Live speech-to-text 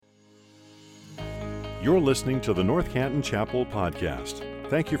You're listening to the North Canton Chapel podcast.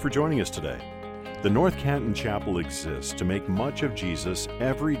 Thank you for joining us today. The North Canton Chapel exists to make much of Jesus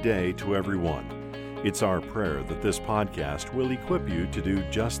every day to everyone. It's our prayer that this podcast will equip you to do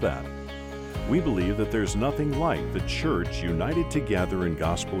just that. We believe that there's nothing like the church united together in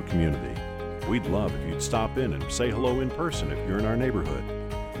gospel community. We'd love if you'd stop in and say hello in person if you're in our neighborhood.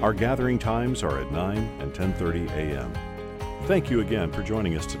 Our gathering times are at 9 and 10:30 a.m. Thank you again for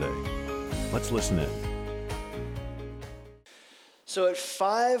joining us today. Let's listen in. So at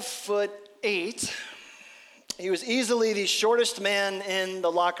 5'8", he was easily the shortest man in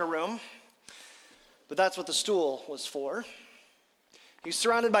the locker room, but that's what the stool was for. He's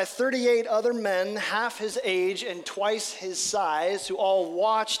surrounded by 38 other men, half his age and twice his size, who all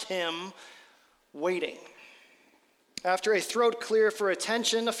watched him waiting. After a throat clear for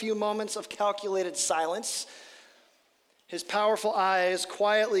attention, a few moments of calculated silence, his powerful eyes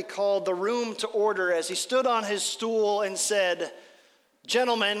quietly called the room to order as he stood on his stool and said,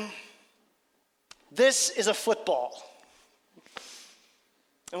 "Gentlemen, this is a football."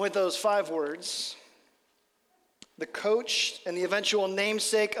 And with those 5 words, the coach and the eventual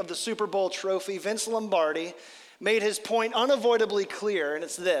namesake of the Super Bowl trophy, Vince Lombardi, made his point unavoidably clear, and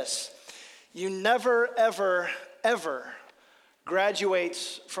it's this: you never, ever, ever graduate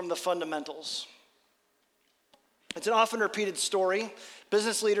from the fundamentals. It's an often repeated story.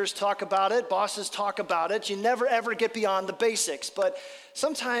 Business leaders talk about it, bosses talk about it. You never ever get beyond the basics, but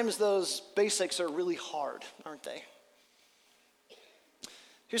sometimes those basics are really hard, aren't they?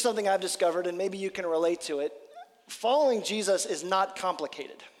 Here's something I've discovered, and maybe you can relate to it. Following Jesus is not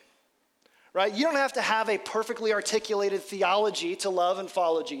complicated, right? You don't have to have a perfectly articulated theology to love and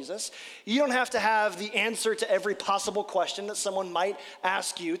follow Jesus. You don't have to have the answer to every possible question that someone might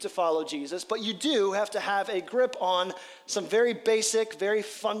ask you to follow Jesus, but you do have to have a grip on some very basic, very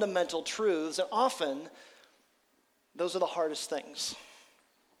fundamental truths, and often those are the hardest things.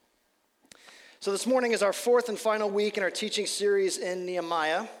 So this morning is our 4th and final week in our teaching series in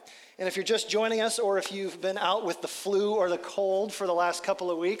Nehemiah. And if you're just joining us, or if you've been out with the flu or the cold for the last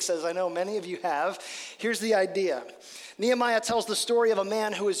couple of weeks, as I know many of you have, here's the idea. Nehemiah tells the story of a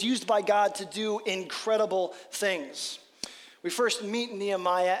man who was used by God to do incredible things. We first meet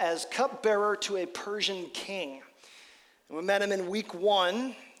Nehemiah as cupbearer to a Persian king. And we met him in week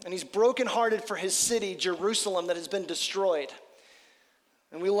 1, and he's brokenhearted for his city, Jerusalem, that has been destroyed.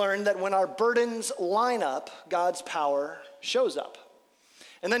 And we learned that when our burdens line up, God's power shows up.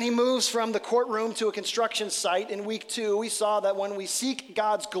 And then he moves from the courtroom to a construction site. In week 2, we saw that when we seek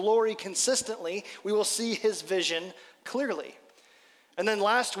God's glory consistently, we will see his vision clearly. And then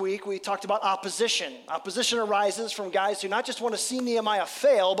last week, we talked about opposition. Opposition arises from guys who not just want to see Nehemiah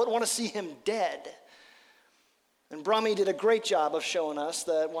fail, but want to see him dead. And Brummy did a great job of showing us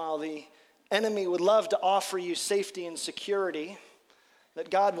that while the enemy would love to offer you safety and security, that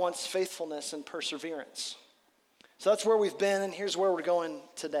God wants faithfulness and perseverance. So that's where we've been, and here's where we're going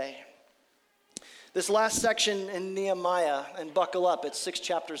today. This last section in Nehemiah, and buckle up, it's 6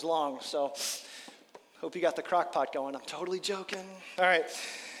 chapters long, so hope you got the crock pot going. I'm totally joking. All right.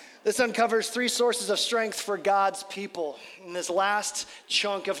 This uncovers 3 sources of strength for God's people in this last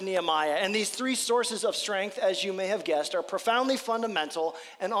chunk of Nehemiah. And these 3 sources of strength, as you may have guessed, are profoundly fundamental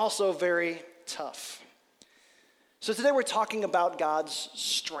and also very tough. So today we're talking about God's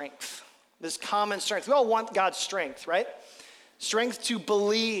strength. This common strength. We all want God's strength, right? Strength to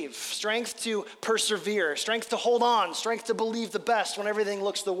believe, strength to persevere, strength to hold on, strength to believe the best when everything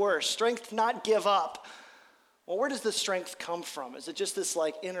looks the worst, strength to not give up. Well, where does this strength come from? Is it just this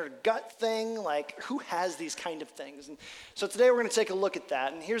inner gut thing? Who has these kind of things? And so today we're going to take a look at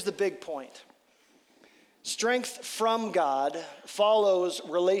that, and here's the big point. Strength from God follows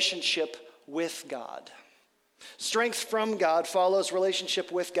relationship with God. Strength from God follows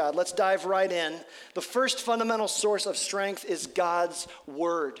relationship with God. Let's dive right in. The first fundamental source of strength is God's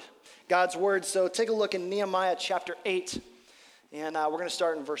word. God's word. So take a look in Nehemiah chapter 8, and we're going to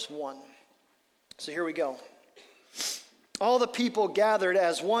start in verse 1. So here we go. All the people gathered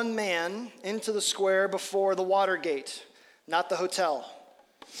as one man into the square before the water gate, not the hotel.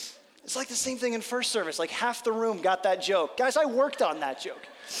 It's like the same thing in first service. Half the room got that joke. Guys, I worked on that joke.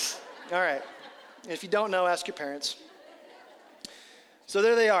 All right. If you don't know, ask your parents. So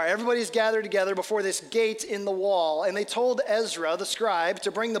there they are. Everybody's gathered together before this gate in the wall. And they told Ezra, the scribe,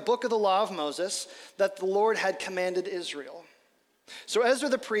 to bring the book of the law of Moses that the Lord had commanded Israel. So Ezra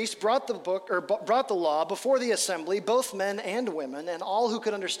the priest brought the law before the assembly, both men and women, and all who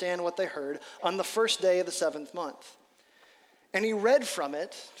could understand what they heard, on the first day of the 7th month. And he read from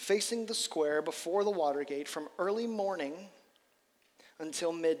it, facing the square before the water gate, from early morning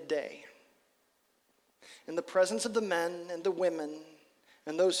until midday. in the presence of the men and the women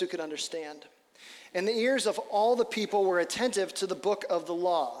and those who could understand. And the ears of all the people were attentive to the book of the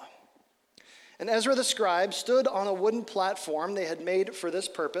law. And Ezra the scribe stood on a wooden platform they had made for this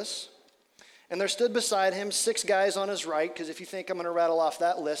purpose. And there stood beside him 6 guys on his right, because if you think I'm going to rattle off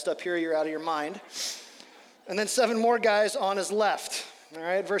that list up here, you're out of your mind. And then 7 more guys on his left. All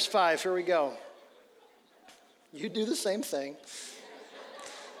right, verse 5, here we go. You do the same thing.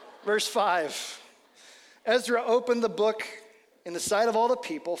 Verse 5. Ezra opened the book in the sight of all the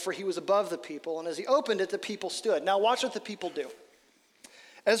people, for he was above the people. And as he opened it, the people stood. Now watch what the people do.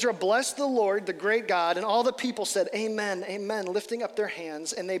 Ezra blessed the Lord, the great God, and all the people said, Amen, amen, lifting up their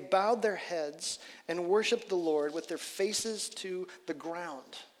hands. And they bowed their heads and worshiped the Lord with their faces to the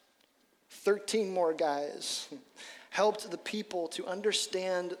ground. 13 more guys helped the people to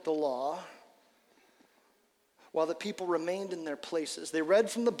understand the law while the people remained in their places. They read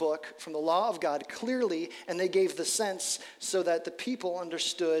from the book, from the law of God clearly, and they gave the sense so that the people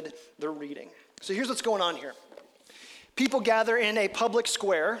understood the reading. So here's what's going on here. People gather in a public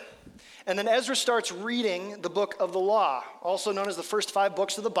square, and then Ezra starts reading the book of the law, also known as the first 5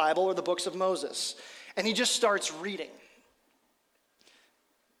 books of the Bible or the books of Moses. And he just starts reading.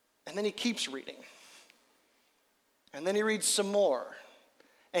 And then he keeps reading. And then he reads some more.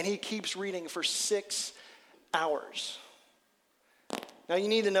 And he keeps reading for 6 hours. Now you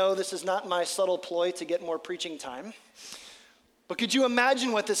need to know this is not my subtle ploy to get more preaching time. But could you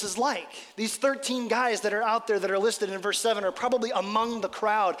imagine what this is like? These 13 guys that are out there that are listed in verse 7 are probably among the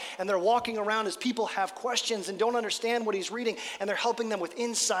crowd, and they're walking around as people have questions and don't understand what he's reading, and they're helping them with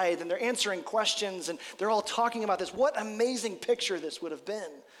insight, and they're answering questions, and they're all talking about this. What amazing picture this would have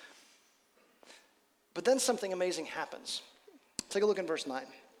been. But then something amazing happens. Take a look in verse 9.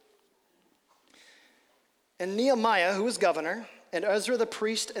 And Nehemiah, who was governor, and Ezra the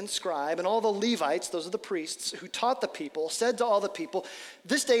priest and scribe, and all the Levites, those are the priests, who taught the people, said to all the people,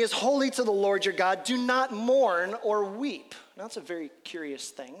 This day is holy to the Lord your God. Do not mourn or weep. Now, that's a very curious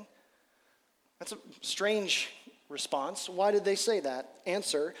thing. That's a strange response. Why did they say that?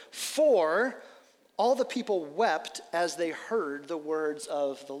 Answer, for all the people wept as they heard the words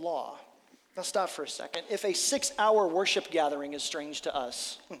of the law. Now, stop for a second. If a 6-hour worship gathering is strange to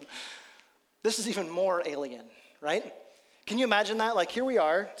us, this is even more alien, right? Can you imagine that? Like, here we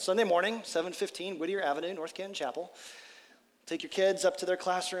are, Sunday morning, 7:15, Whittier Avenue, North Canton Chapel. Take your kids up to their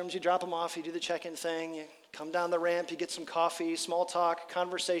classrooms, you drop them off, you do the check-in thing, you come down the ramp, you get some coffee, small talk,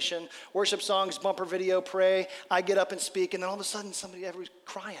 conversation, worship songs, bumper video, pray, I get up and speak, and then all of a sudden everybody's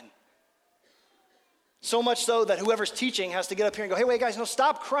crying. So much so that whoever's teaching has to get up here and go, hey, wait, guys, no,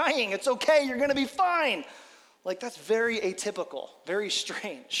 stop crying. It's okay, you're going to be fine. Like, that's very atypical, very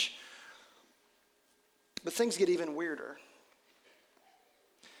strange. But things get even weirder.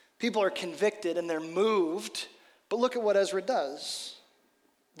 People are convicted and they're moved, but look at what Ezra does.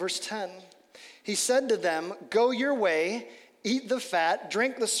 Verse 10, he said to them, Go your way, eat the fat,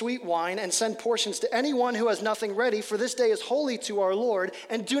 drink the sweet wine, and send portions to anyone who has nothing ready, for this day is holy to our Lord,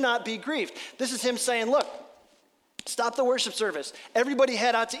 and do not be grieved. This is him saying, look, stop the worship service. Everybody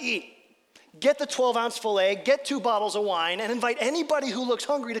head out to eat. Get the 12-ounce filet, get 2 bottles of wine, and invite anybody who looks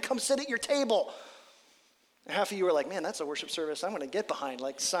hungry to come sit at your table. And half of you are like, man, that's a worship service I'm going to get behind.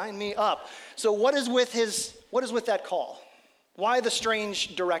 Like, sign me up. So what is with that call? Why the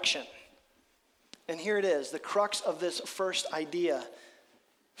strange direction? And here it is, the crux of this first idea.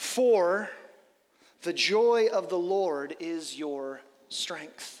 For the joy of the Lord is your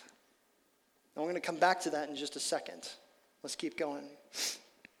strength. Now, we're going to come back to that in just a second. Let's keep going.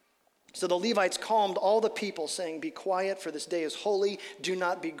 So the Levites calmed all the people, saying, Be quiet, for this day is holy. Do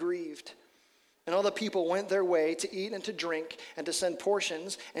not be grieved. And all the people went their way to eat and to drink and to send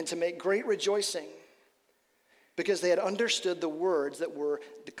portions and to make great rejoicing because they had understood the words that were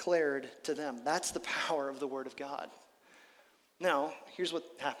declared to them. That's the power of the word of God. Now, here's what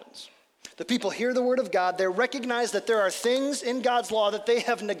happens. The people hear the word of God. They recognize that there are things in God's law that they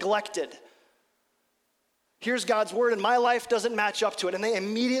have neglected. Here's God's word, and my life doesn't match up to it. And they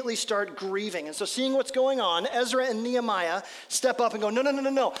immediately start grieving. And so seeing what's going on, Ezra and Nehemiah step up and go,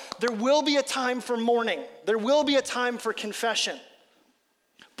 no. There will be a time for mourning. There will be a time for confession.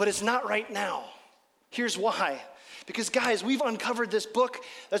 But it's not right now. Here's why. Because, guys, we've uncovered this book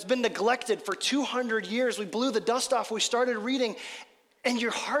that's been neglected for 200 years. We blew the dust off. We started reading, and your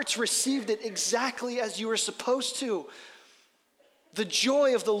hearts received it exactly as you were supposed to. The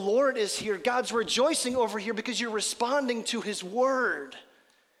joy of the Lord is here. God's rejoicing over here because you're responding to his word. Do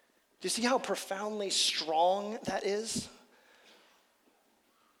you see how profoundly strong that is?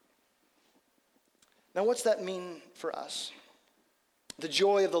 Now, what's that mean for us? The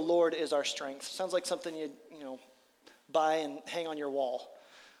joy of the Lord is our strength. Sounds like something you buy and hang on your wall.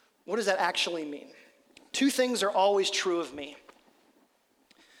 What does that actually mean? Two things are always true of me.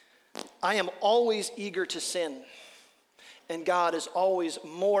 I am always eager to sin, and God is always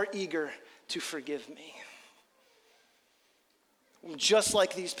more eager to forgive me. Just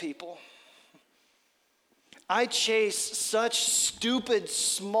like these people. I chase such stupid,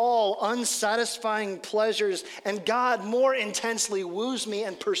 small, unsatisfying pleasures, and God more intensely woos me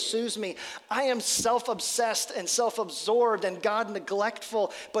and pursues me. I am self-obsessed and self-absorbed and God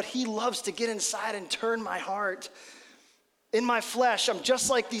neglectful, but he loves to get inside and turn my heart. In my flesh, I'm just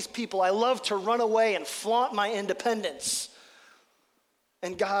like these people. I love to run away and flaunt my independence.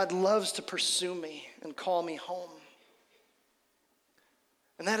 And God loves to pursue me and call me home.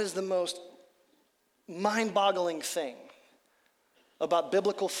 And that is the most mind-boggling thing about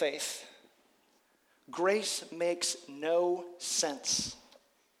biblical faith. Grace makes no sense.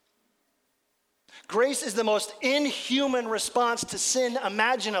 Grace is the most inhuman response to sin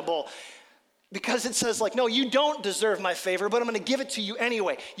imaginable because it says no, you don't deserve my favor, but I'm going to give it to you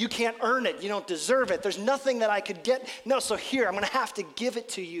anyway. You can't earn it. You don't deserve it. There's nothing that I could get. No, so here, I'm going to have to give it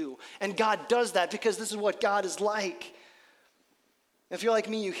to you. And God does that because this is what God is like. If you're like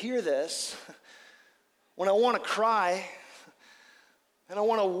me, you hear this. When I want to cry and I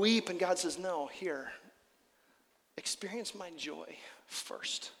want to weep, and God says, no, here, experience my joy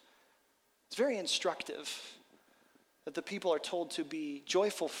first. It's very instructive that the people are told to be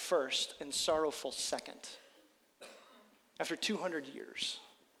joyful first and sorrowful second after 200 years.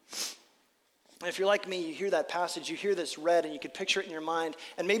 And if you're like me, you hear that passage, you hear this read, and you could picture it in your mind,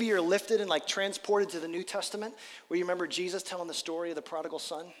 and maybe you're lifted and transported to the New Testament where you remember Jesus telling the story of the prodigal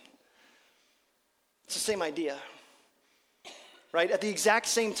son. It's the same idea, right? At the exact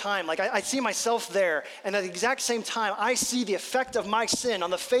same time, I see myself there, and at the exact same time, I see the effect of my sin on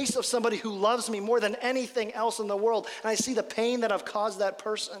the face of somebody who loves me more than anything else in the world, and I see the pain that I've caused that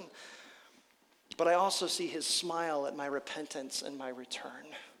person. But I also see his smile at my repentance and my return.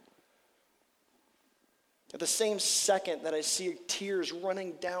 At the same second that I see tears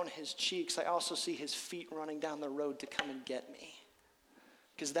running down his cheeks, I also see his feet running down the road to come and get me.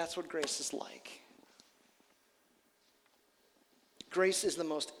 Because that's what grace is like. Grace is the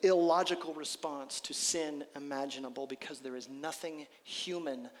most illogical response to sin imaginable because there is nothing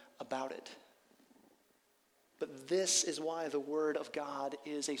human about it. But this is why the Word of God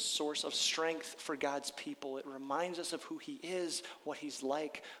is a source of strength for God's people. It reminds us of who he is, what he's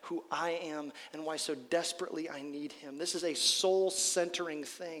like, who I am, and why so desperately I need him. This is a soul-centering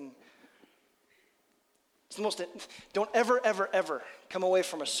thing. It's the most, don't ever, ever, ever come away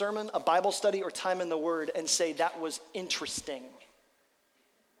from a sermon, a Bible study, or time in the Word and say, that was interesting.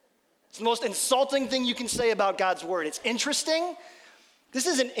 It's the most insulting thing you can say about God's Word. It's interesting. This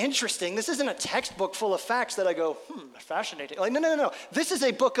isn't interesting. This isn't a textbook full of facts that I go, fascinating. No. This is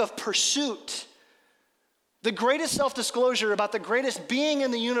a book of pursuit. The greatest self-disclosure about the greatest being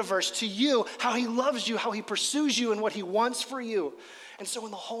in the universe to you, how he loves you, how he pursues you, and what he wants for you. And so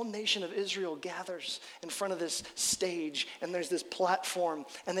when the whole nation of Israel gathers in front of this stage, and there's this platform,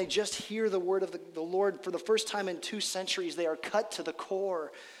 and they just hear the word of the Lord for the first time in 2 centuries, they are cut to the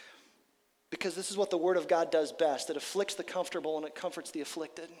core. Because this is what the Word of God does best. It afflicts the comfortable and it comforts the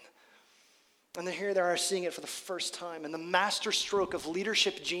afflicted. And then here they are seeing it for the first time. And the master stroke of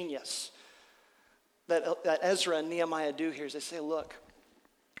leadership genius that Ezra and Nehemiah do here is they say, look,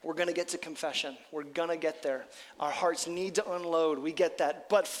 we're going to get to confession. We're going to get there. Our hearts need to unload. We get that.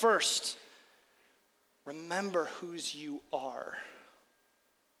 But first, remember whose you are.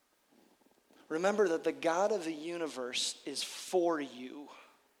 Remember that the God of the universe is for you.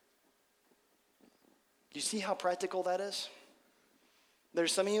 Do you see how practical that is?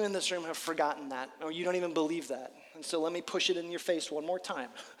 There's some of you in this room who have forgotten that, or you don't even believe that. And so let me push it in your face one more time.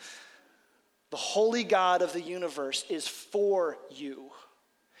 The holy God of the universe is for you,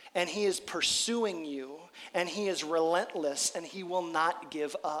 and he is pursuing you, and he is relentless, and he will not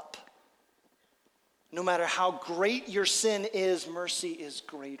give up. No matter how great your sin is, mercy is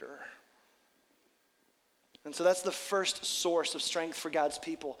greater. And so that's the first source of strength for God's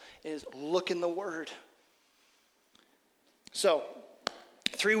people, is look in the Word. So,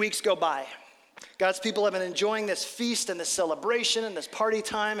 3 weeks go by. God's people have been enjoying this feast and this celebration and this party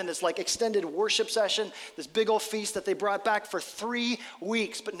time and this extended worship session, this big old feast that they brought back for 3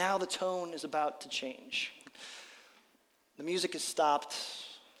 weeks, but now the tone is about to change. The music has stopped,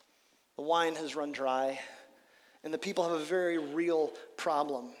 the wine has run dry, and the people have a very real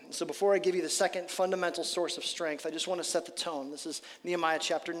problem. And so before I give you the second fundamental source of strength, I just want to set the tone. This is Nehemiah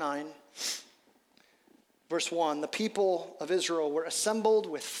chapter 9. Verse 1, the people of Israel were assembled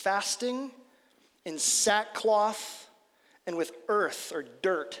with fasting, in sackcloth, and with earth or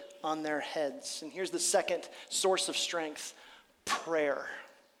dirt on their heads. And here's the second source of strength, prayer.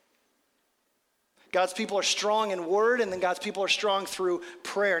 God's people are strong in word, and then God's people are strong through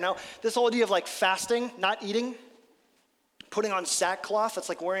prayer. Now, this whole idea of like fasting, not eating, putting on sackcloth, that's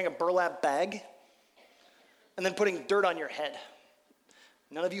like wearing a burlap bag, and then putting dirt on your head.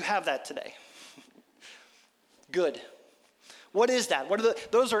 None of you have that today. Good. What is that?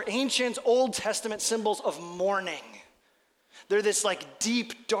 Those are ancient Old Testament symbols of mourning. They're this like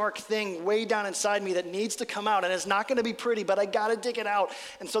deep, dark thing way down inside me that needs to come out, and it's not going to be pretty, but I got to dig it out.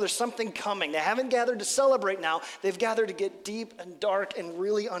 And so there's something coming. They haven't gathered to celebrate now. They've gathered to get deep and dark and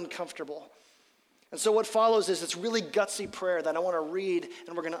really uncomfortable. And so what follows is this really gutsy prayer that I want to read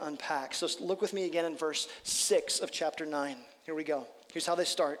and we're going to unpack. So look with me again in verse 6 of chapter 9. Here we go. Here's how they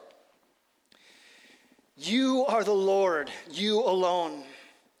start. You are the Lord, you alone.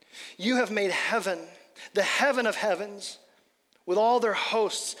 You have made heaven, the heaven of heavens, with all their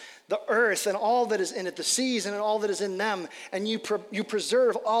hosts, the earth and all that is in it, the seas and all that is in them, and you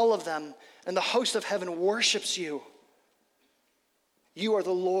preserve all of them, and the host of heaven worships you. You are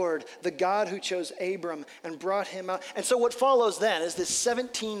the Lord, the God who chose Abram and brought him out. And so what follows then is this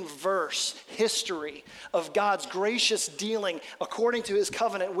 17-verse history of God's gracious dealing according to his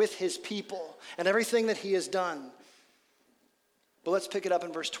covenant with his people and everything that he has done. But let's pick it up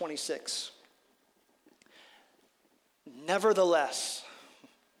in verse 26. Nevertheless,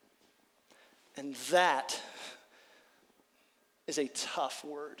 and that is a tough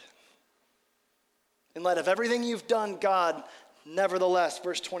word. In light of everything you've done, God, nevertheless,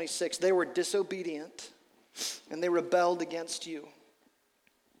 verse 26, they were disobedient and they rebelled against you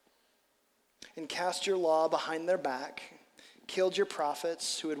and cast your law behind their back, killed your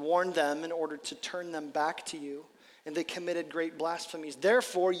prophets who had warned them in order to turn them back to you, and they committed great blasphemies.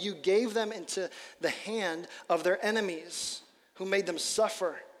 Therefore, you gave them into the hand of their enemies who made them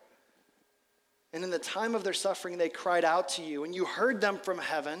suffer. And in the time of their suffering, they cried out to you, and you heard them from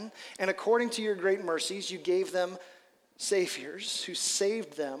heaven, and according to your great mercies, you gave them saviors who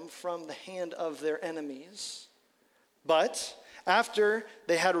saved them from the hand of their enemies. But after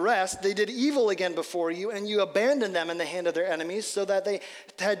they had rest, they did evil again before you, and you abandoned them in the hand of their enemies so that they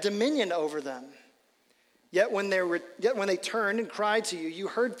had dominion over them. Yet when they turned and cried to you, you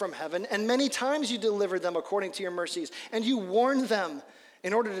heard from heaven, and many times you delivered them according to your mercies, and you warned them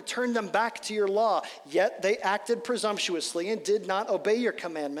in order to turn them back to your law. Yet they acted presumptuously and did not obey your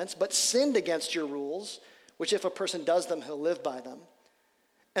commandments, but sinned against your rules, which if a person does them, he'll live by them.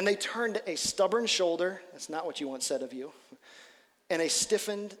 And they turned a stubborn shoulder, that's not what you once said of you, and they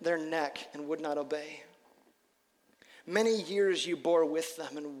stiffened their neck and would not obey. Many years you bore with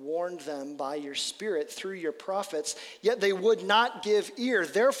them and warned them by your spirit through your prophets, yet they would not give ear.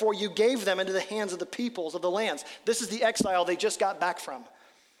 Therefore you gave them into the hands of the peoples of the lands. This is the exile they just got back from.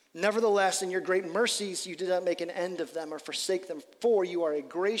 Nevertheless, in your great mercies, you did not make an end of them or forsake them, for you are a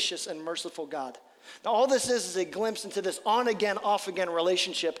gracious and merciful God. Now, all this is a glimpse into this on-again, off-again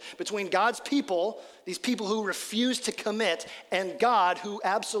relationship between God's people, these people who refuse to commit, and God who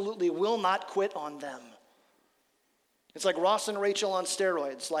absolutely will not quit on them. It's like Ross and Rachel on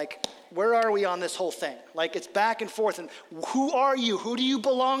steroids. Like, where are we on this whole thing? Like, it's back and forth, and who are you? Who do you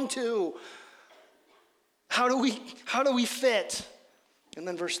belong to? How do we fit? And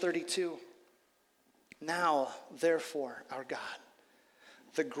then verse 32. Now, therefore, our God,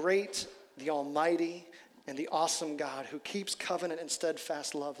 the great, the almighty, and the awesome God who keeps covenant and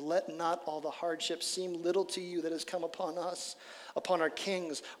steadfast love, let not all the hardships seem little to you that has come upon us, upon our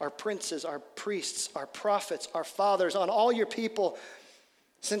kings, our princes, our priests, our prophets, our fathers, on all your people,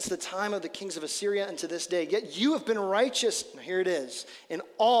 since the time of the kings of Assyria and to this day. Yet you have been righteous, and here it is, in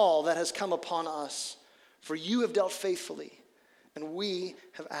all that has come upon us, for you have dealt faithfully, and we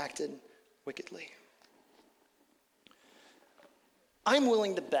have acted wickedly. I'm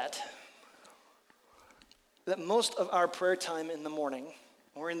willing to bet that most of our prayer time in the morning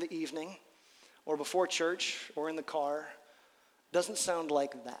or in the evening or before church or in the car doesn't sound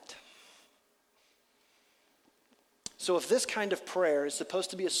like that. So if this kind of prayer is supposed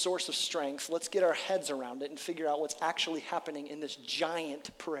to be a source of strength, let's get our heads around it and figure out what's actually happening in this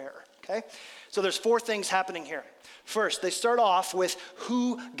giant prayer, okay? So there's 4 things happening here. First, they start off with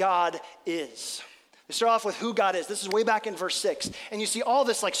who God is. They start off with who God is. This is way back in verse 6. And you see all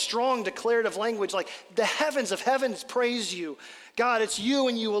this like strong declarative language, like the heavens of heavens praise you. God, it's you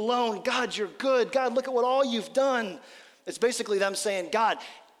and you alone. God, you're good. God, look at what all you've done. It's basically them saying, God,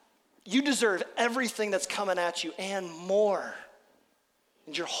 you deserve everything that's coming at you and more.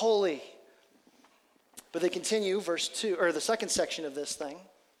 And you're holy. But they continue, verse 2, or the second section of this thing,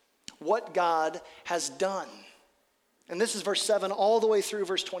 what God has done. And this is verse 7 all the way through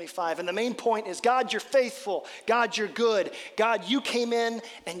verse 25. And the main point is, God, you're faithful. God, you're good. God, you came in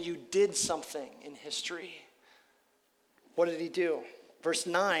and you did something in history. What did he do? Verse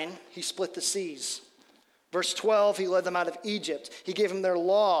 9, he split the seas. Verse 12, he led them out of Egypt. He gave them their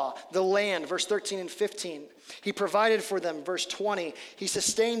law, the land, verse 13 and 15. He provided for them, verse 20. He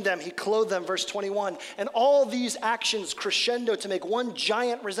sustained them, he clothed them, verse 21. And all these actions crescendo to make one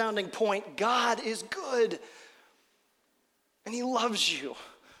giant resounding point. God is good, and he loves you.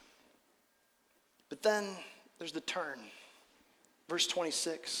 But then there's the turn. Verse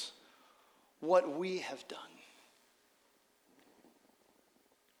 26, what we have done.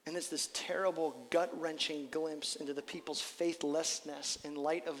 And it's this terrible, gut-wrenching glimpse into the people's faithlessness in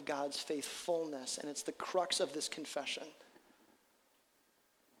light of God's faithfulness. And it's the crux of this confession.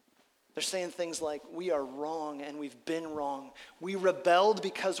 They're saying things like, we are wrong and we've been wrong. We rebelled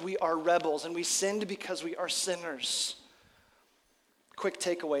because we are rebels, and we sinned because we are sinners. Quick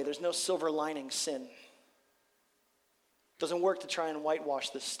takeaway, there's no silver lining sin. It doesn't work to try and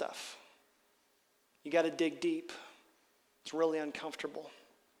whitewash this stuff. You got to dig deep. It's really uncomfortable.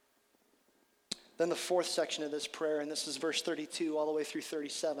 Then the fourth section of this prayer, and this is verse 32 all the way through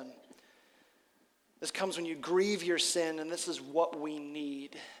 37. This comes when you grieve your sin, and this is what we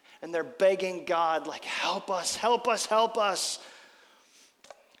need. And they're begging God, like, help us, help us, help us.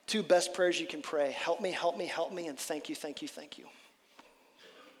 Two best prayers you can pray. Help me, help me, help me, and thank you, thank you, thank you.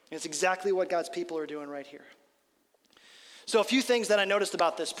 And it's exactly what God's people are doing right here. So a few things that I noticed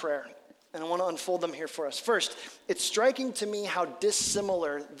about this prayer, and I want to unfold them here for us. First, it's striking to me how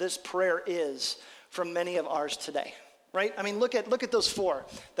dissimilar this prayer is from many of ours today, right? I mean, look at those four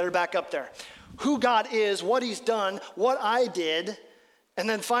that are back up there. Who God is, what he's done, what I did, and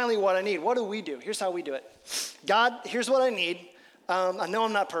then finally what I need. What do we do? Here's how we do it. God, here's what I need. I know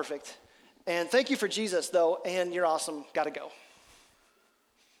I'm not perfect. And thank you for Jesus, though, and you're awesome. Got to go.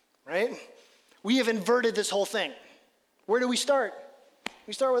 Right? We have inverted this whole thing. Where do we start?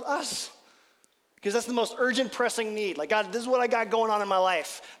 We start with us. Because that's the most urgent, pressing need. Like, God, this is what I got going on in my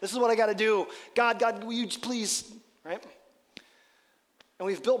life. This is what I got to do. God, will you please, right? And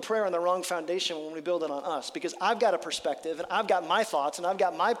we've built prayer on the wrong foundation when we build it on us. Because I've got a perspective, and I've got my thoughts, and I've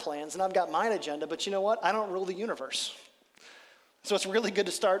got my plans, and I've got my agenda. But you know what? I don't rule the universe. So it's really good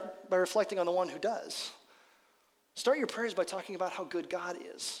to start by reflecting on the one who does. Start your prayers by talking about how good God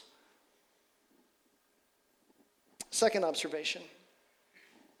is. Second observation.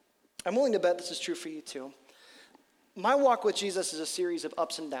 I'm willing to bet this is true for you too. My walk with Jesus is a series of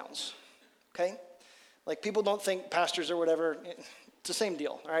ups and downs, okay? Like, people don't think pastors or whatever, it's the same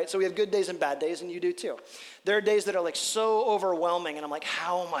deal, all right? So we have good days and bad days, and you do too. There are days that are like so overwhelming, and I'm like,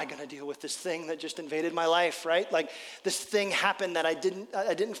 how am I going to deal with this thing that just invaded my life, right? Like, this thing happened that I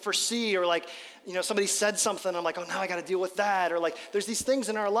didn't foresee, or like, you know, somebody said something, I'm like, oh, now I got to deal with that, or like, there's these things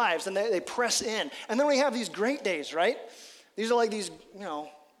in our lives, and they press in. And then we have these great days, right? These are like these, you know,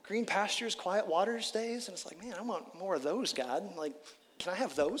 green pastures, quiet waters days, and it's like, man, I want more of those, God. Like, can I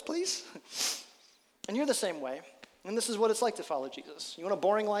have those, please? And you're the same way. And this is what it's like to follow Jesus. You want a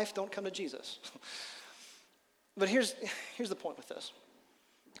boring life? Don't come to Jesus. But here's the point with this.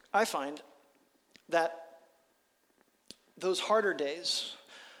 I find that those harder days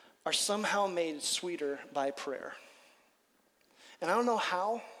are somehow made sweeter by prayer. And I don't know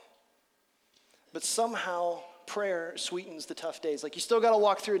how, but somehow prayer sweetens the tough days. Like, you still got to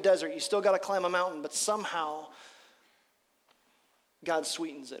walk through a desert. You still got to climb a mountain, but somehow God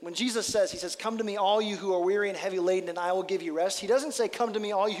sweetens it. When Jesus says, he says, come to me, all you who are weary and heavy laden, and I will give you rest. He doesn't say, come to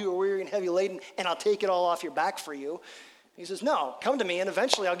me, all you who are weary and heavy laden, and I'll take it all off your back for you. He says, no, come to me, and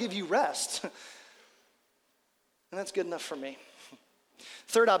eventually I'll give you rest. And that's good enough for me.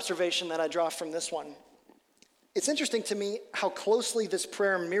 Third observation that I draw from this one. It's interesting to me how closely this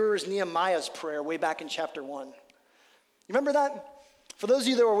prayer mirrors Nehemiah's prayer way back in chapter 1. You remember that? For those of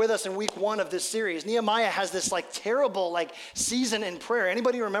you that were with us in week 1 of this series, Nehemiah has this like terrible like season in prayer.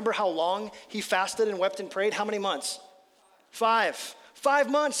 Anybody remember how long he fasted and wept and prayed? How many months? 5.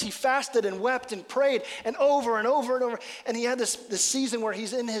 5 months he fasted and wept and prayed, and over and over and over. And he had this season where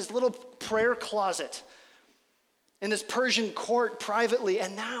he's in his little prayer closet in this Persian court privately.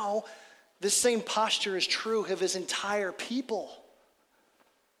 And now this same posture is true of his entire people.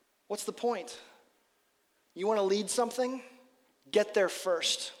 What's the point? You want to lead something? Get there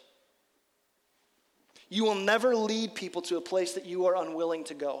first. You will never lead people to a place that you are unwilling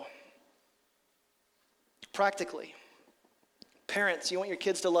to go. Practically, parents, you want your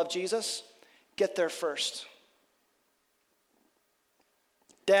kids to love Jesus? Get there first.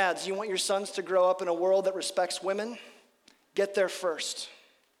 Dads, you want your sons to grow up in a world that respects women? Get there first.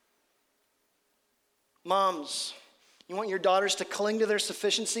 Moms, you want your daughters to cling to their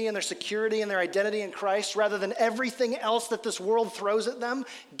sufficiency and their security and their identity in Christ rather than everything else that this world throws at them?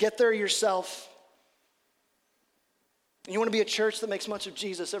 Get there yourself. You want to be a church that makes much of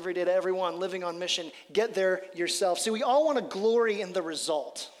Jesus every day to everyone, living on mission? Get there yourself. See, we all want to glory in the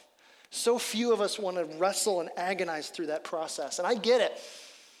result. So few of us want to wrestle and agonize through that process. And I get it,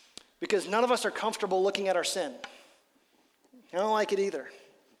 because none of us are comfortable looking at our sin. I don't like it either.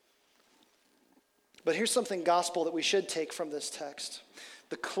 But here's something gospel that we should take from this text.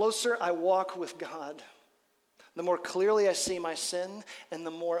 The closer I walk with God, the more clearly I see my sin, and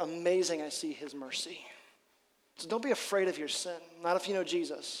the more amazing I see his mercy. So don't be afraid of your sin, not if you know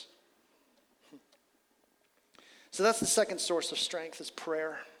Jesus. So that's the second source of strength, is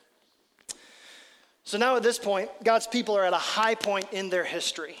prayer. So now at this point, God's people are at a high point in their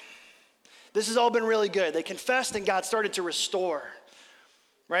history. This has all been really good. They confessed and God started to restore.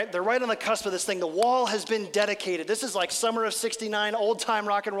 Right? They're right on the cusp of this thing. The wall has been dedicated. This is like summer of '69, old time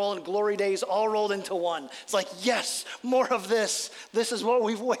rock and roll and glory days all rolled into one. It's like, yes, more of this. This is what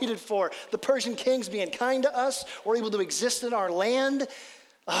we've waited for. The Persian kings being kind to us. We're able to exist in our land.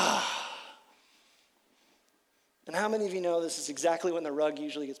 And how many of you know this is exactly when the rug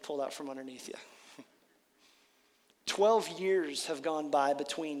usually gets pulled out from underneath you? 12 years have gone by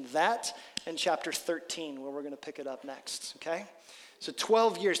between that and chapter 13, where we're going to pick it up next, okay? So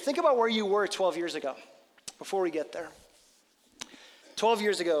 12 years. Think about where you were 12 years ago, before we get there. 12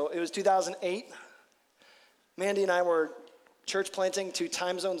 years ago, it was 2008. Mandy and I were church planting 2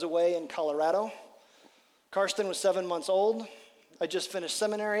 time zones away in Colorado. Karsten was 7 months old. I just finished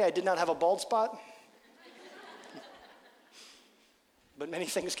seminary. I did not have a bald spot. But many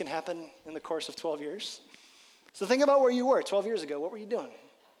things can happen in the course of 12 years. So think about where you were 12 years ago. What were you doing?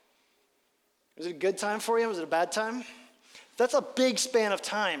 Was it a good time for you? Was it a bad time? That's a big span of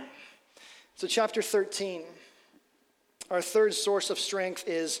time. So chapter 13, our third source of strength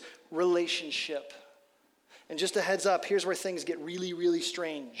is relationship. And just a heads up, here's where things get really, really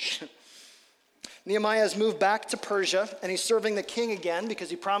strange. Nehemiah has moved back to Persia, and he's serving the king again because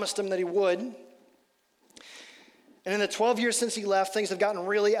he promised him that he would. And in the 12 years since he left, things have gotten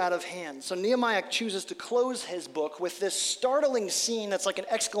really out of hand. So Nehemiah chooses to close his book with this startling scene that's like an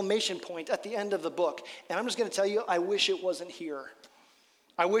exclamation point at the end of the book. And I'm just going to tell you, I wish it wasn't here.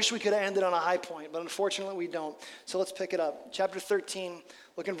 I wish we could have ended on a high point, but unfortunately we don't. So let's pick it up. Chapter 13,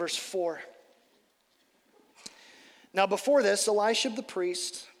 look in verse 4. Now before this, Eliashib the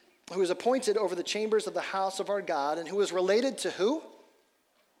priest, who was appointed over the chambers of the house of our God, and who was related to who?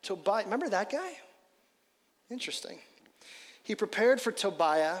 Tobiah. Remember that guy? Interesting. He prepared for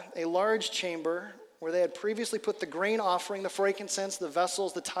Tobiah a large chamber where they had previously put the grain offering, the frankincense, the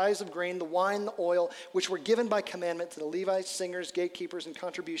vessels, the tithes of grain, the wine, the oil, which were given by commandment to the Levites, singers, gatekeepers, and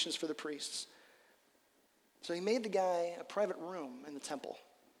contributions for the priests. So he made the guy a private room in the temple.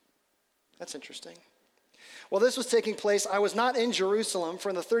 That's interesting. While this was taking place, I was not in Jerusalem, for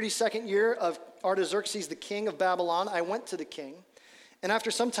in the 32nd year of Artaxerxes, the king of Babylon, I went to the king. And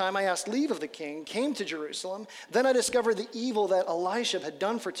after some time, I asked leave of the king, came to Jerusalem. Then I discovered the evil that Eliashib had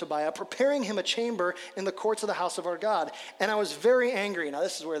done for Tobiah, preparing him a chamber in the courts of the house of our God. And I was very angry. Now,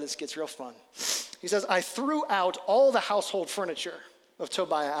 this is where this gets real fun. He says, I threw out all the household furniture of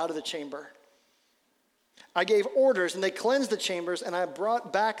Tobiah out of the chamber. I gave orders, and they cleansed the chambers, and I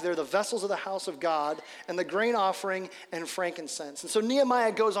brought back there the vessels of the house of God and the grain offering and frankincense. And so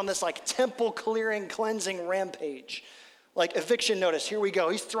Nehemiah goes on this like temple clearing, cleansing rampage. Like eviction notice, here we go.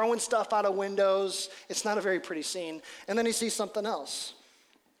 He's throwing stuff out of windows. It's not a very pretty scene. And then he sees something else.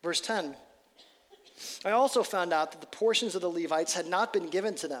 Verse 10. I also found out that the portions of the Levites had not been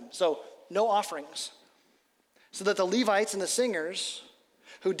given to them. So no offerings. So that the Levites and the singers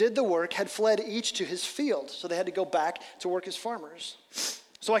who did the work had fled each to his field. So they had to go back to work as farmers.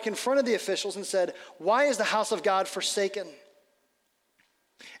 So I confronted the officials and said, why is the house of God forsaken?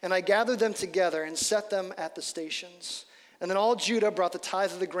 And I gathered them together and set them at the stations. And then all Judah brought the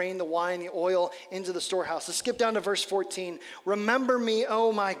tithe of the grain, the wine, the oil into the storehouse. Let's skip down to verse 14. Remember me,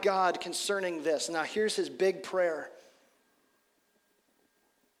 oh my God, concerning this. Now here's his big prayer.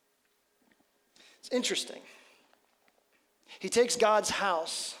 It's interesting. He takes God's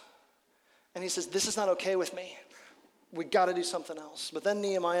house and he says, this is not okay with me. We got to do something else. But then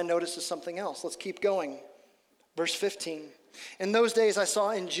Nehemiah notices something else. Let's keep going. Verse 15. In those days I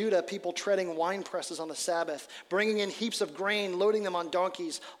saw in Judah people treading wine presses on the Sabbath, bringing in heaps of grain, loading them on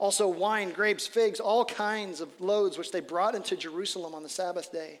donkeys, also wine, grapes, figs, all kinds of loads which they brought into Jerusalem on the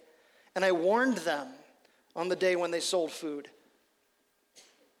Sabbath day. And I warned them on the day when they sold food.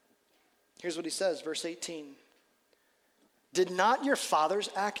 Here's what he says, verse 18. Did not your fathers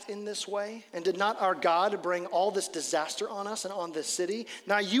act in this way? And did not our God bring all this disaster on us and on this city?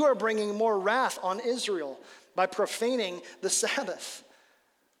 Now you are bringing more wrath on Israel by profaning the Sabbath.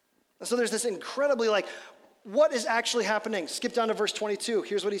 And so there's this incredibly what is actually happening? Skip down to verse 22.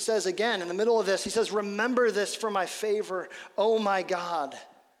 Here's what he says again in the middle of this. He says, remember this for my favor, oh my God.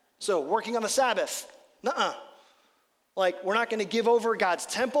 So working on the Sabbath. Nuh-uh. We're not going to give over God's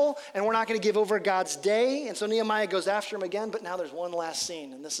temple, and we're not going to give over God's day. And so Nehemiah goes after him again, but now there's one last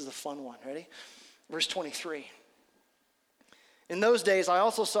scene, and this is a fun one. Ready? Verse 23. In those days, I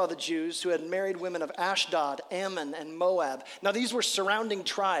also saw the Jews who had married women of Ashdod, Ammon, and Moab. Now, these were surrounding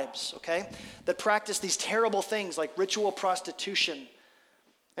tribes, okay, that practiced these terrible things like ritual prostitution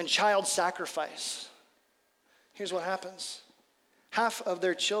and child sacrifice. Here's what happens. Half of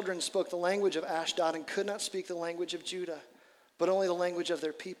their children spoke the language of Ashdod and could not speak the language of Judah, but only the language of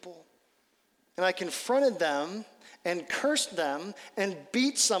their people. And I confronted them and cursed them and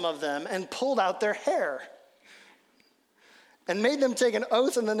beat some of them and pulled out their hair and made them take an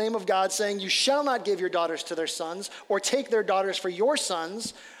oath in the name of God, saying, you shall not give your daughters to their sons or take their daughters for your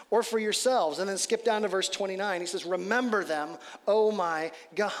sons or for yourselves. And then skip down to verse 29. He says, remember them, oh my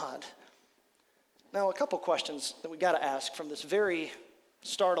God. Now, a couple questions that we got to ask from this very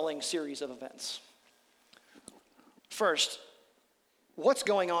startling series of events. First, what's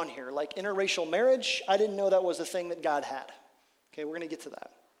going on here? Interracial marriage? I didn't know that was a thing that God had. Okay, we're going to get to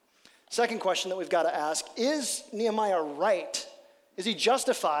that. Second question that we've got to ask, is Nehemiah right? Is he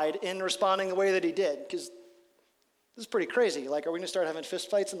justified in responding the way that he did? Because this is pretty crazy. Are we going to start having fist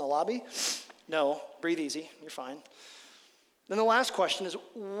fights in the lobby? No, breathe easy, you're fine. Then the last question is,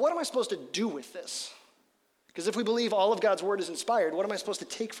 what am I supposed to do with this? Because if we believe all of God's word is inspired, what am I supposed to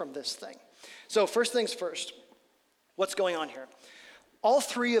take from this thing? So first things first, what's going on here? All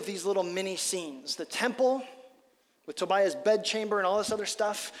three of these little mini scenes, the temple with Tobiah's bedchamber and all this other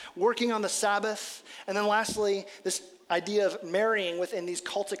stuff, working on the Sabbath, and then lastly, this idea of marrying within these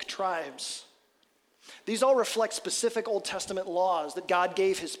cultic tribes. These all reflect specific Old Testament laws that God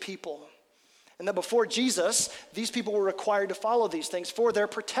gave his people. And that before Jesus, these people were required to follow these things for their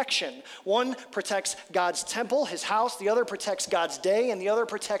protection. One protects God's temple, his house. The other protects God's day, and the other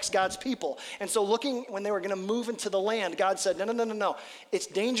protects God's people. And so when they were going to move into the land, God said, no. It's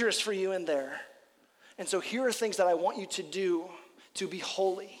dangerous for you in there. And so here are things that I want you to do to be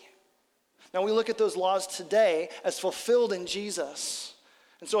holy. Now we look at those laws today as fulfilled in Jesus.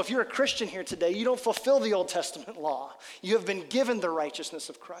 And so if you're a Christian here today, you don't fulfill the Old Testament law. You have been given the righteousness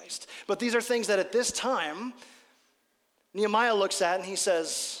of Christ. But these are things that at this time, Nehemiah looks at and he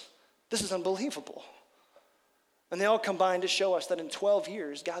says, this is unbelievable. And they all combine to show us that in 12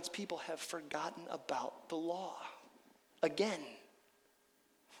 years, God's people have forgotten about the law again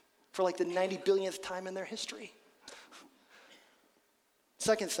for the 90 billionth time in their history.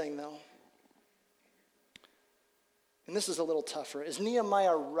 Second thing, though, and this is a little tougher, is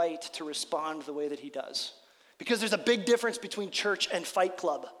Nehemiah right to respond the way that he does? Because there's a big difference between church and Fight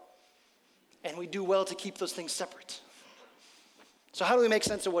Club, and we do well to keep those things separate. So how do we make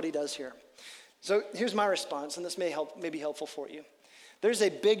sense of what he does here? So here's my response, and this may be helpful for you. There's a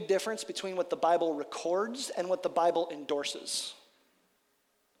big difference between what the Bible records and what the Bible endorses.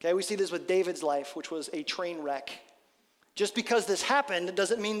 Okay, we see this with David's life, which was a train wreck. Just because this happened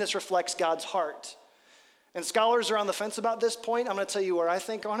doesn't mean this reflects God's heart. And scholars are on the fence about this point. I'm going to tell you where I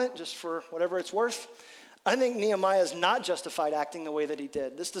think on it, just for whatever it's worth. I think Nehemiah is not justified acting the way that he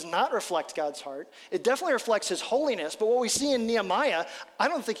did. This does not reflect God's heart. It definitely reflects his holiness, but what we see in Nehemiah, I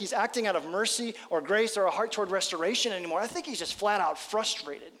don't think he's acting out of mercy or grace or a heart toward restoration anymore. I think he's just flat out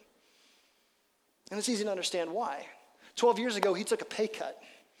frustrated. And it's easy to understand why. 12 years ago, he took a pay cut.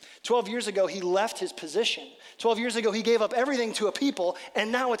 12 years ago, he left his position. 12 years ago, he gave up everything to a people,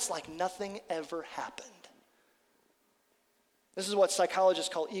 and now it's like nothing ever happened. This is what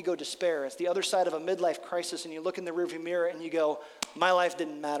psychologists call ego despair. It's the other side of a midlife crisis, and you look in the rearview mirror and you go, my life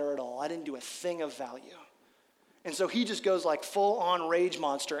didn't matter at all. I didn't do a thing of value. And so he just goes full-on rage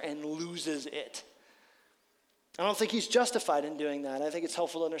monster and loses it. I don't think he's justified in doing that. I think it's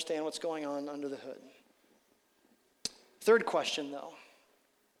helpful to understand what's going on under the hood. Third question, though.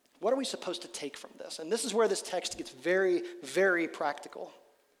 What are we supposed to take from this? And this is where this text gets very, very practical.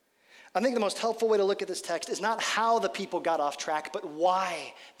 I think the most helpful way to look at this text is not how the people got off track, but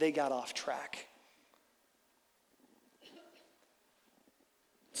why they got off track.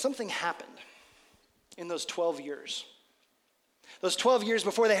 Something happened in those 12 years. Those 12 years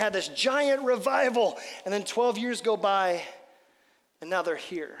before they had this giant revival, and then 12 years go by, and now they're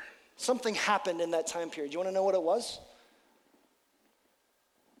here. Something happened in that time period. You want to know what it was?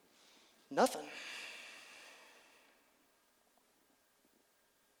 Nothing.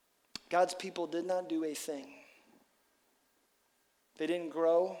 God's people did not do a thing. They didn't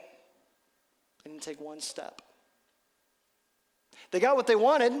grow. They didn't take one step. They got what they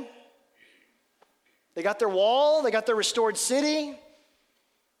wanted. They got their wall. They got their restored city.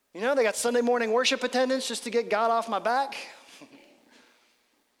 You know, they got Sunday morning worship attendance just to get God off my back.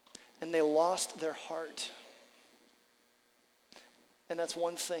 And they lost their heart. And that's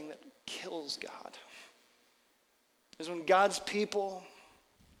one thing that kills God. Is when God's people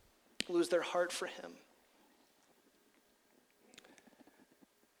lose their heart for him.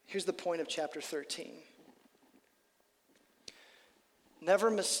 Here's the point of chapter 13. Never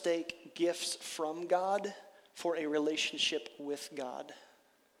mistake gifts from God for a relationship with God.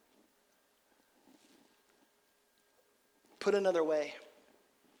 Put another way,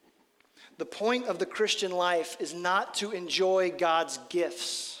 the point of the Christian life is not to enjoy God's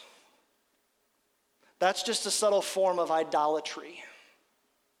gifts. That's just a subtle form of idolatry.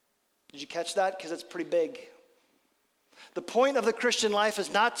 Did you catch that? Because it's pretty big. The point of the Christian life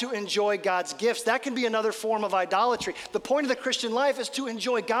is not to enjoy God's gifts. That can be another form of idolatry. The point of the Christian life is to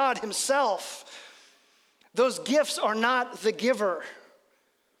enjoy God himself. Those gifts are not the giver.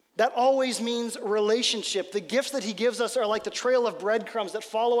 That always means relationship. The gifts that he gives us are like the trail of breadcrumbs that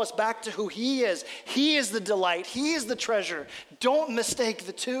follow us back to who he is. He is the delight. He is the treasure. Don't mistake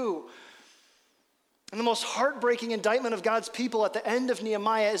the two. And the most heartbreaking indictment of God's people at the end of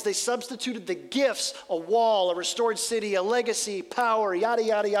Nehemiah is they substituted the gifts, a wall, a restored city, a legacy, power, yada,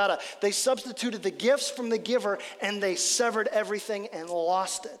 yada, yada. They substituted the gifts from the giver and they severed everything and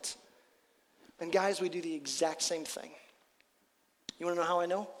lost it. And guys, we do the exact same thing. You want to know how I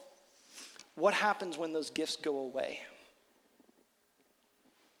know? What happens when those gifts go away?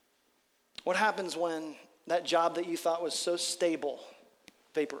 What happens when that job that you thought was so stable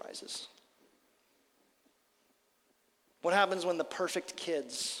vaporizes? What happens when the perfect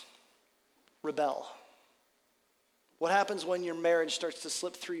kids rebel? What happens when your marriage starts to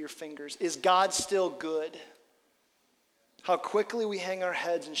slip through your fingers? Is God still good? How quickly we hang our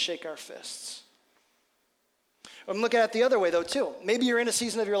heads and shake our fists. I'm looking at it the other way though too. Maybe you're in a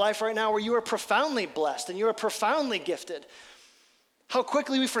season of your life right now where you are profoundly blessed and you are profoundly gifted. How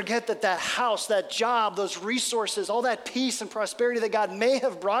quickly we forget that that house, that job, those resources, all that peace and prosperity that God may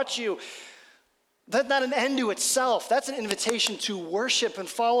have brought you, that's not an end to itself. That's an invitation to worship and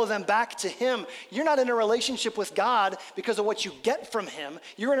follow them back to him. You're not in a relationship with God because of what you get from him.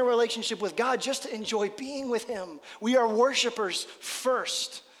 You're in a relationship with God just to enjoy being with him. We are worshipers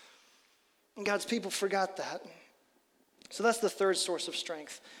first. And God's people forgot that. So that's the third source of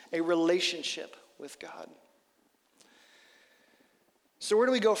strength, a relationship with God. So where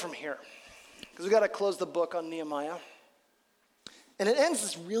do we go from here? Because we've got to close the book on Nehemiah. And it ends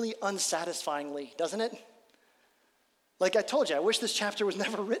this really unsatisfyingly, doesn't it? Like I told you, I wish this chapter was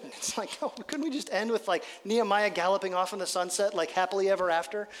never written. It's like, oh, couldn't we just end with like Nehemiah galloping off in the sunset, like happily ever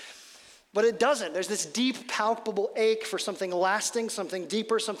after? But it doesn't. There's this deep, palpable ache for something lasting, something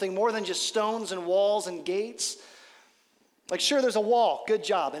deeper, something more than just stones and walls and gates. Like, sure, there's a wall. Good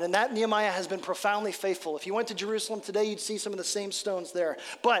job. And in that, Nehemiah has been profoundly faithful. If you went to Jerusalem today, you'd see some of the same stones there.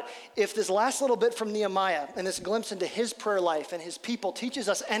 But if this last little bit from Nehemiah and this glimpse into his prayer life and his people teaches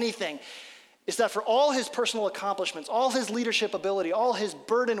us anything, it's that for all his personal accomplishments, all his leadership ability, all his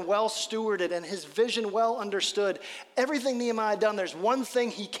burden well stewarded and his vision well understood, everything Nehemiah done, there's one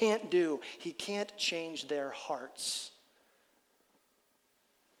thing he can't do. He can't change their hearts.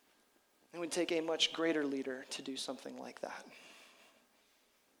 It would take a much greater leader to do something like that.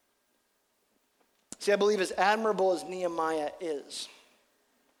 See, I believe as admirable as Nehemiah is,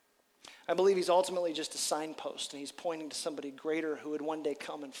 I believe he's ultimately just a signpost, and he's pointing to somebody greater who would one day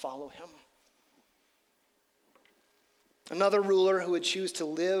come and follow him. Another ruler who would choose to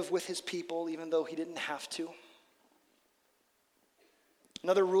live with his people even though he didn't have to.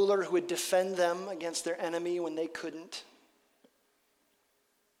 Another ruler who would defend them against their enemy when they couldn't.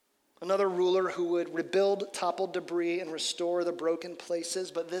 Another ruler who would rebuild toppled debris and restore the broken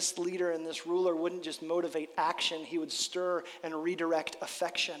places. But this leader and this ruler wouldn't just motivate action. He would stir and redirect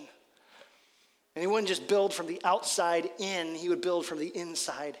affection. And he wouldn't just build from the outside in. He would build from the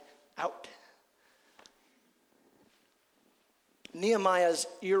inside out. Nehemiah's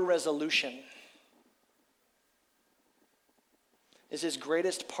irresolution is his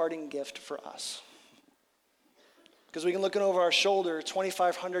greatest parting gift for us. Because we can look over our shoulder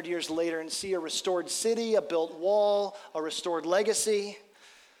 2,500 years later and see a restored city, a built wall, a restored legacy,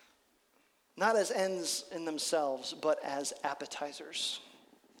 not as ends in themselves, but as appetizers.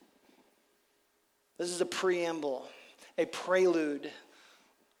 This is a preamble, a prelude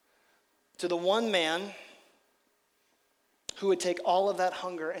to the one man who would take all of that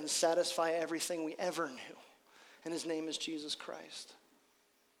hunger and satisfy everything we ever knew. And his name is Jesus Christ.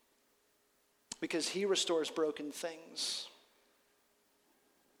 Because he restores broken things.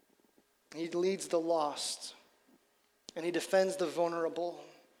 He leads the lost. And he defends the vulnerable.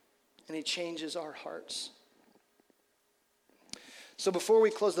 And he changes our hearts. So before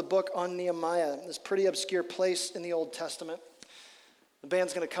we close the book on Nehemiah, this pretty obscure place in the Old Testament, the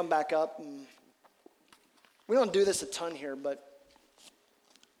band's going to come back up. And we don't do this a ton here, but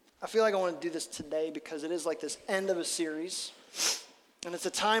I feel like I want to do this today because it is like this end of a series. And it's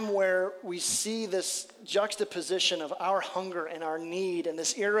a time where we see this juxtaposition of our hunger and our need and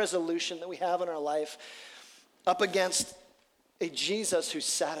this irresolution that we have in our life up against a Jesus who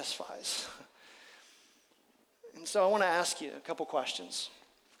satisfies. And so I want to ask you a couple questions.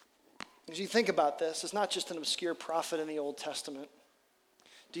 As you think about this, it's not just an obscure prophet in the Old Testament.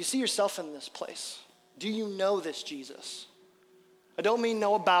 Do you see yourself in this place? Do you know this Jesus? I don't mean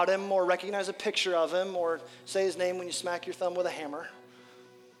know about him or recognize a picture of him or say his name when you smack your thumb with a hammer.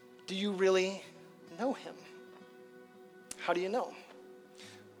 Do you really know him? How do you know?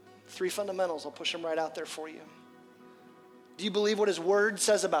 3 fundamentals. I'll push them right out there for you. Do you believe what his word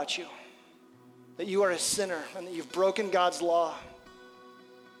says about you? That you are a sinner and that you've broken God's law,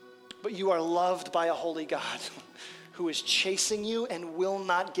 but you are loved by a holy God who is chasing you and will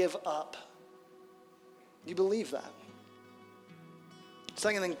not give up. Do you believe that?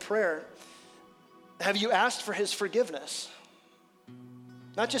 Second thing, prayer. Have you asked for his forgiveness?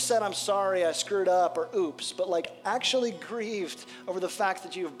 Not just said, I'm sorry, I screwed up, or oops, but like actually grieved over the fact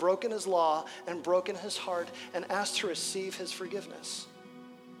that you have broken his law and broken his heart and asked to receive his forgiveness.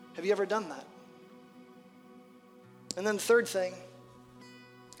 Have you ever done that? And then third thing,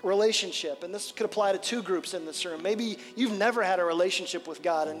 relationship. And this could apply to 2 groups in this room. Maybe you've never had a relationship with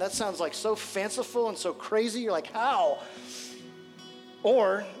God, and that sounds like so fanciful and so crazy. You're like, how?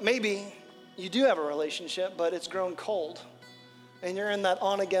 Or maybe you do have a relationship, but it's grown cold. And you're in that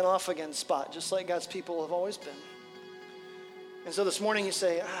on-again, off-again spot, just like God's people have always been. And so this morning you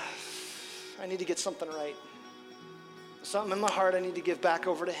say, I need to get something right. Something in my heart I need to give back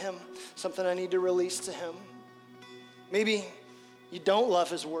over to him. Something I need to release to him. Maybe you don't love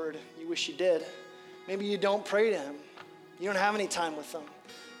his word. You wish you did. Maybe you don't pray to him. You don't have any time with him.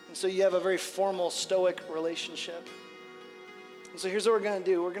 And so you have a very formal, stoic relationship. And so here's what we're going to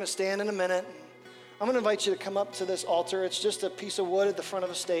do. We're going to stand in a minute. I'm going to invite you to come up to this altar. It's just a piece of wood at the front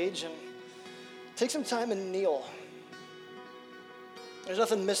of a stage. And take some time and kneel. There's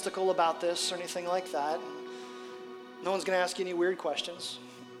nothing mystical about this or anything like that. No one's going to ask you any weird questions.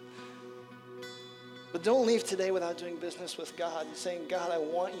 But don't leave today without doing business with God and saying, God, I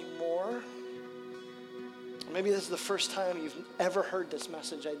want you more. Or maybe this is the first time you've ever heard this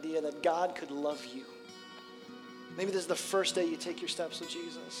message idea that God could love you. Maybe this is the first day you take your steps with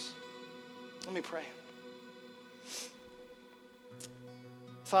Jesus. Let me pray.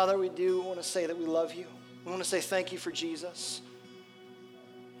 Father, we do want to say that we love you. We want to say thank you for Jesus.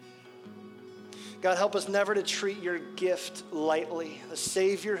 God, help us never to treat your gift lightly, the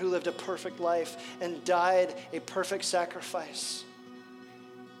Savior who lived a perfect life and died a perfect sacrifice.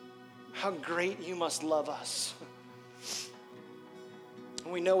 How great you must love us.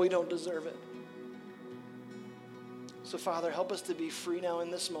 And we know we don't deserve it. So, Father, help us to be free now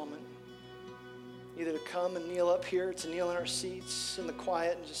in this moment, either to come and kneel up here, to kneel in our seats in the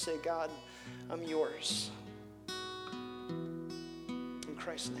quiet and just say, God, I'm yours. In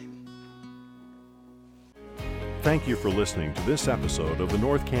Christ's name. Thank you for listening to this episode of the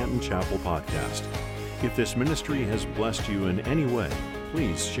North Canton Chapel Podcast. If this ministry has blessed you in any way,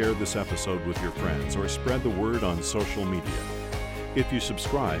 please share this episode with your friends or spread the word on social media. If you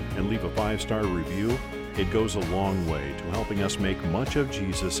subscribe and leave a 5-star review, it goes a long way to helping us make much of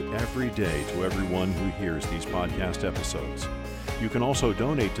Jesus every day to everyone who hears these podcast episodes. You can also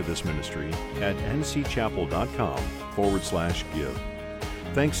donate to this ministry at ncchapel.com/give.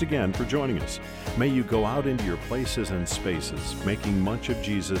 Thanks again for joining us. May you go out into your places and spaces, making much of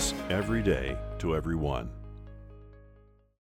Jesus every day to everyone.